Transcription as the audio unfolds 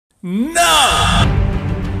No!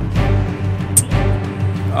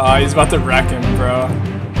 Oh, he's about to wreck him, bro.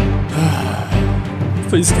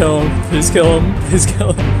 Please kill him. Please kill him. Please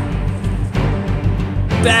kill him.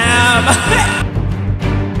 Damn!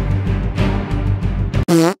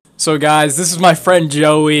 So guys, this is my friend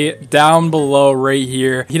Joey down below right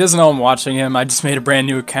here. He doesn't know I'm watching him. I just made a brand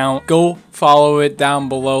new account. Go follow it down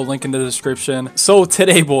below, link in the description. So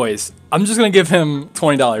today, boys, I'm just gonna give him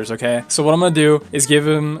 $20, okay? So what I'm gonna do is give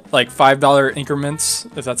him like $5 increments,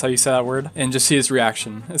 if that's how you say that word, and just see his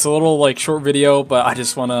reaction. It's a little like short video, but I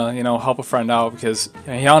just wanna, you know, help a friend out because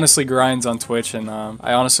he honestly grinds on Twitch, and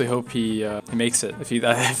I honestly hope he makes it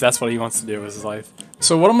if that's what he wants to do with his life.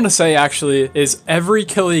 So what I'm gonna say actually is every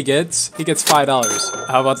kill he gets $5.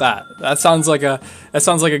 How about that? That sounds like a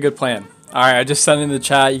good plan. All right, I just sent it in the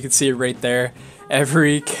chat. You can see it right there.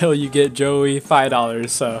 Every kill you get, Joey, $5.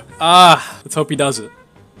 So let's hope he does it.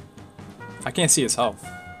 I can't see his health.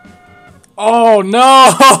 Oh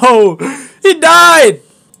no! He died.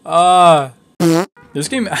 This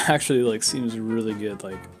game actually like seems really good.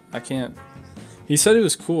 Like I can't. He said it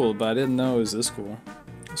was cool, but I didn't know it was this cool.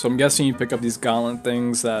 So I'm guessing you pick up these gauntlet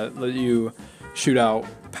things that let you shoot out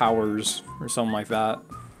powers or something like that.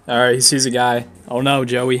 All right, he sees a guy. Oh no,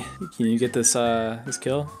 Joey, can you get this this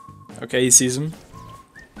kill? Okay, he sees him.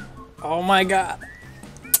 Oh my god.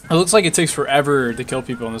 It looks like it takes forever to kill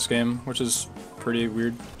people in this game, which is pretty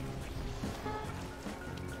weird.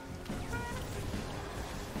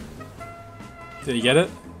 Did he get it?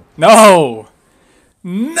 No!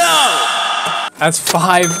 No! That's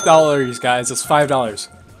 $5, guys. That's $5.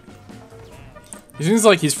 He seems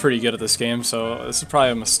like he's pretty good at this game, so this is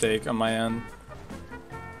probably a mistake on my end.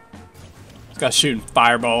 This guy's shooting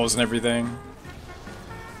fireballs and everything.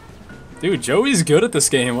 Dude, Joey's good at this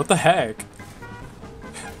game. What the heck?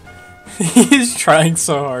 He's trying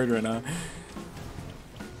so hard right now.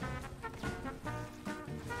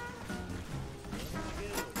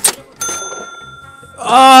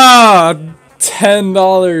 Ah,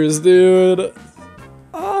 $10, dude.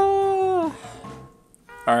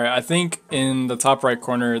 Alright, I think in the top right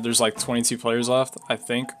corner there's like 22 players left. I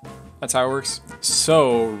think that's how it works.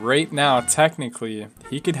 So right now, technically,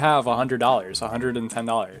 he could have $100,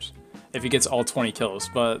 $110 if he gets all 20 kills,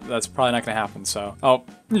 but that's probably not gonna happen. So, oh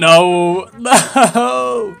no,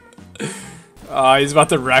 no! Oh, he's about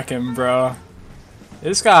to wreck him, bro.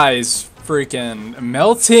 This guy's freaking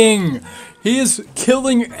melting. He is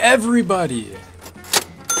killing everybody.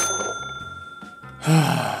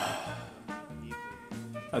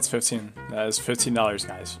 That's 15. That is $15,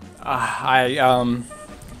 guys. I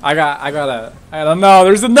gotta no,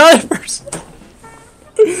 there's another person.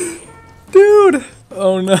 Dude.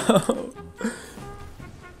 Oh no.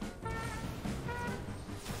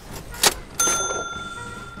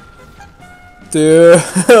 Dude.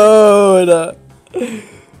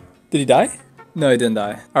 Did he die? No, he didn't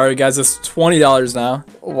die. Alright guys, that's $20 now.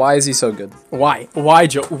 Why is he so good? Why? Why,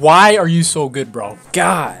 Joe? Why are you so good, bro?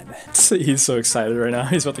 God. He's so excited right now.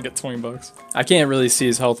 He's about to get 20 bucks. I can't really see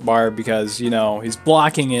his health bar because, you know, he's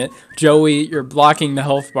blocking it. Joey, you're blocking the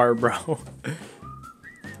health bar, bro.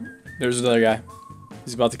 There's another guy.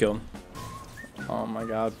 He's about to kill him. Oh my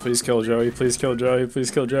god. Please kill Joey. Please kill Joey. Please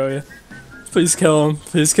kill Joey. Please kill him.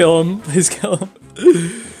 Please kill him. Please kill him.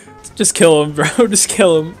 Just kill him, bro. Just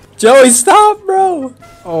kill him. Joey, stop, bro.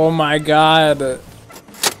 Oh my god.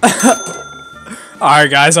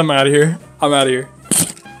 Alright, guys, I'm out of here. I'm out of here.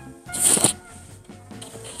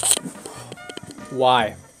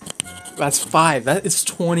 Why? That's $5. That is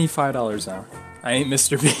 $25 now. I ain't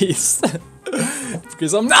Mr. Beast.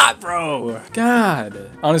 Because I'm not, bro. God.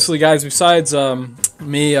 Honestly, guys, besides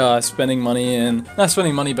me spending money and not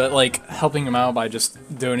spending money, but like helping him out by just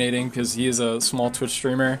donating because he is a small Twitch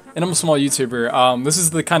streamer and I'm a small YouTuber. This is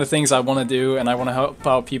the kind of things I want to do, and I want to help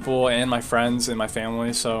out people and my friends and my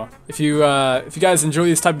family. So if you guys enjoy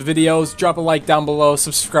these type of videos, drop a like down below,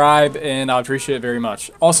 subscribe, and I would appreciate it very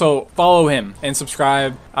much. Also, follow him and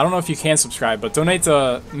subscribe. I don't know if you can subscribe, but donate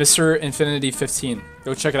to Mr. Infinity 15.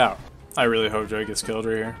 Go check it out. I really hope Joey gets killed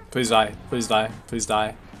right here. Please die. Please die. Please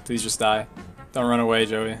die. Please just die. Don't run away,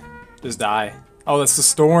 Joey. Just die. Oh, that's the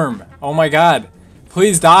storm. Oh my god.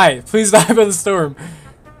 Please die. Please die by the storm.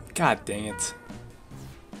 God dang it.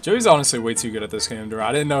 Joey's honestly way too good at this game, bro.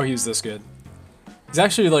 I didn't know he was this good. He's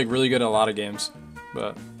actually like really good at a lot of games.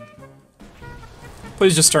 But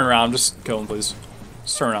please just turn around. Just kill him, please.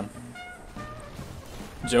 Just turn around.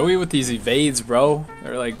 Joey with these evades, bro.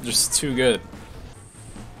 They're like just too good.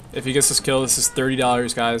 If he gets this kill, this is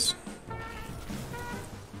 $30, guys.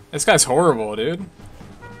 This guy's horrible, dude.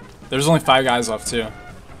 There's only 5 guys left, too.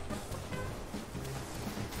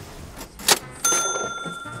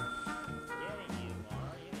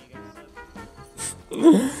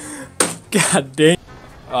 God dang.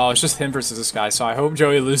 Oh, it's just him versus this guy, so I hope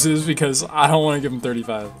Joey loses because I don't want to give him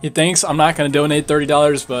 35. He thinks I'm not going to donate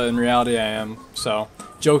 $30, but in reality I am. So,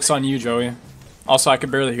 joke's on you, Joey. Also, I can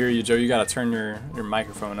barely hear you, Joe. You got to turn your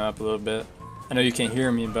microphone up a little bit. I know you can't hear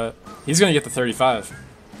me, but he's going to get the 35.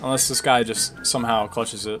 Unless this guy just somehow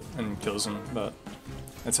clutches it and kills him, but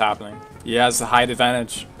it's happening. He has the height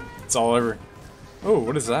advantage. It's all over. Oh,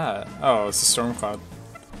 what is that? Oh, it's a storm cloud.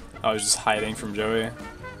 I was just hiding from Joey.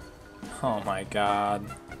 Oh my god.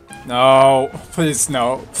 No, please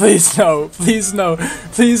no, please no, please no,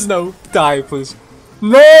 please no, die please.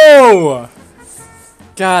 No!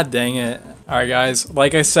 God dang it. Alright guys,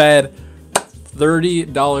 like I said,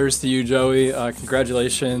 $30 to you, Joey.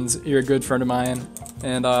 Congratulations, you're a good friend of mine.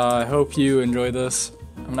 And I hope you enjoy this.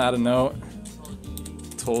 I'm gonna add a note.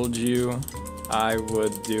 Told you I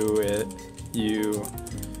would do it. You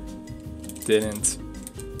didn't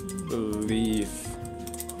believe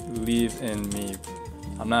in me.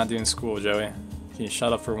 I'm not doing school, Joey. Can you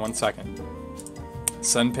shut up for 1 second?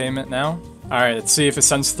 Send payment now? Alright, let's see if it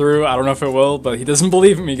sends through. I don't know if it will, but he doesn't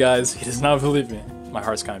believe in me, guys. He does not believe me. My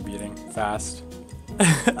heart's kind of beating fast.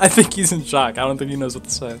 I think he's in shock. I don't think he knows what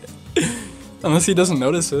to say. Unless he doesn't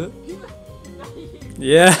notice it.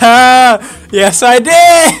 Yeah! Yes, I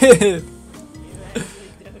did!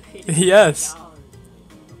 Yes.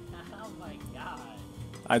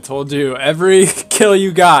 I told you, every kill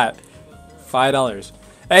you got, $5.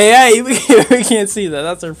 Hey, we can't see that.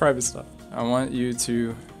 That's our private stuff. I want you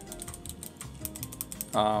to,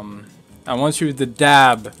 I want you to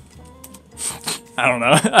dab. I don't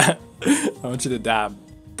know. I want you to dab.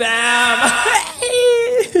 Dab!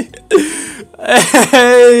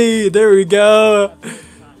 Hey, there we go.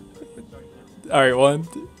 Alright, 1,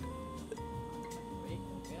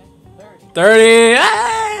 30.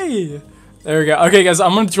 Hey! There we go. Okay, guys,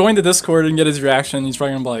 I'm gonna join the Discord and get his reaction. He's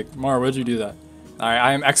probably gonna be like, Mar, what'd you do that? Alright,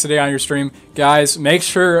 I am exiting on your stream. Guys, make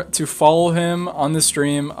sure to follow him on the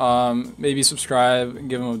stream. Maybe subscribe and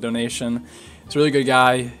give him a donation. He's a really good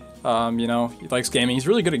guy. You know, he likes gaming. He's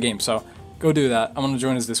really good at games, so go do that. I'm gonna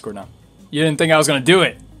join his Discord now. You didn't think I was gonna do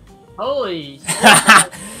it. Holy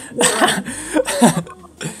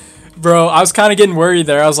Bro, I was kind of getting worried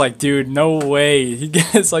there. I was like, dude, no way. He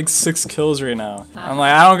gets like 6 kills right now. I'm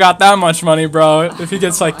like, I don't got that much money, bro. If he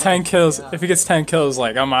gets like 10 kills,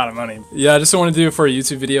 like, I'm out of money. Yeah, I just don't want to do it for a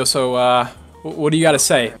YouTube video, so, what do you got to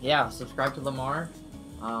say? Yeah, subscribe to Lamar.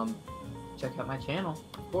 Check out my channel,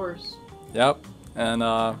 of course. Yep, and,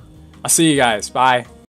 I'll see you guys. Bye.